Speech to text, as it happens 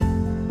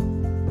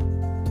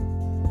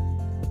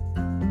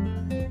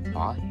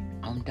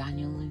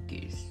Daniel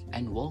Lucas,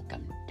 and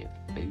welcome to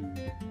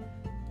Food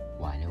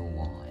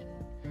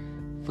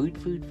 101.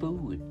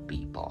 Food,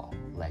 people.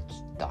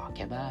 Let's talk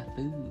about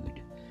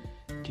food.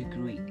 To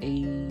create a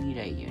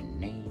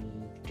unique,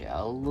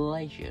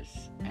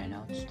 delicious, and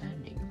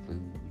outstanding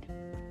food,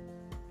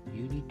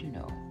 you need to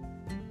know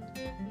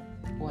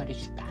what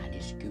is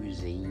Spanish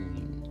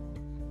cuisine.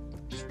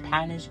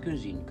 Spanish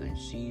cuisine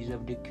consists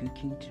of the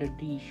cooking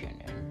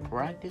tradition and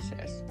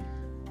practices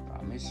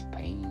from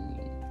Spain.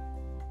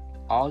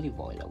 Olive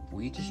oil, of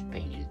which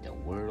Spain is the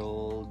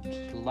world's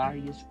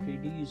largest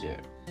producer,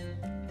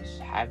 is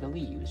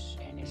heavily used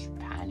in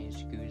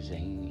Spanish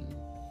cuisine.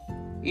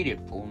 It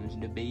forms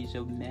the base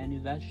of many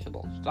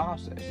vegetable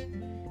sauces,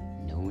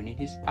 known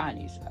in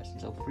Spanish as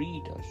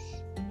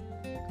sofritos.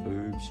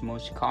 Herbs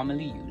most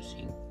commonly used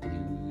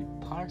include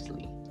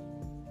parsley,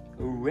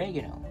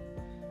 oregano,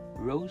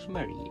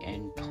 rosemary,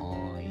 and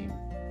thyme.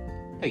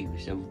 The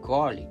use of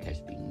garlic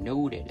has been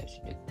noted as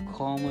the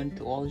common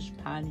to all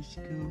Spanish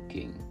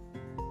cooking.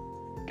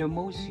 The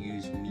most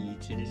used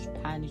meats in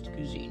Spanish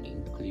cuisine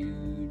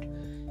include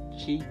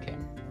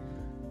chicken,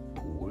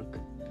 pork,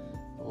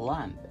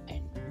 lamb,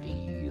 and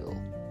veal.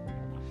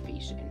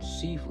 Fish and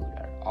seafood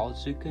are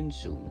also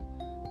consumed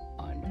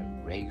on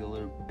a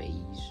regular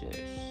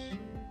basis.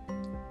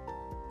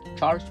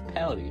 Charles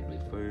Pellier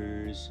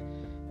refers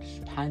to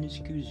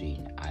Spanish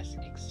cuisine as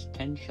an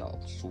existential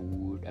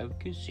sort of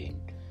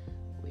cuisine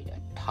with a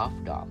tough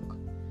dog,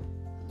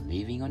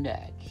 living on the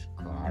edge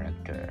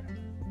character.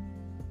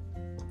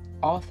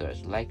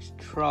 Authors like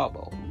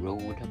Strabo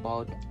wrote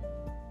about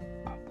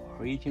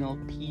Aboriginal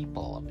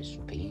people of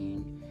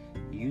Spain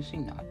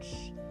using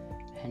nuts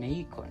and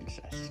acorns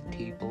as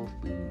staple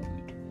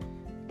food.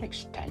 The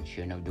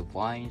extension of the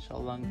vines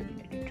along the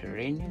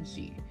Mediterranean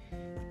Sea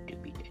to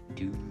be the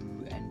dew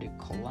and the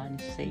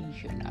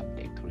colonization of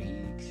the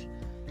Greeks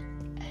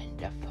and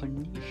the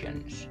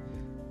Phoenicians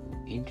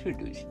who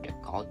introduced the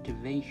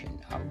cultivation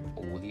of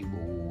olive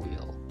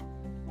oil.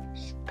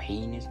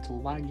 Spain is the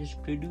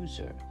largest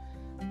producer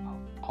of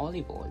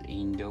olive oil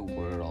in the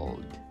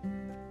world.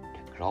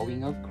 The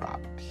growing of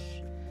crops,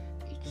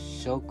 its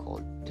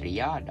so-called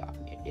Triada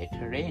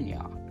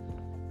Mediterranea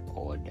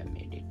or the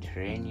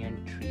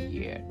Mediterranean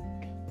Triad.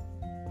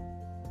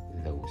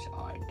 Those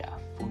are the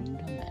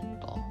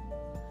fundamental,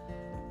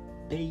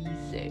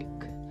 basic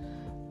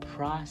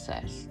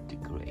process to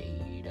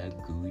create a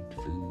good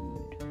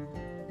food.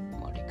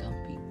 Modicum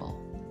people,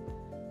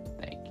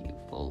 thank you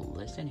for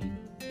listening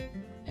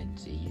and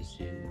see you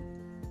soon.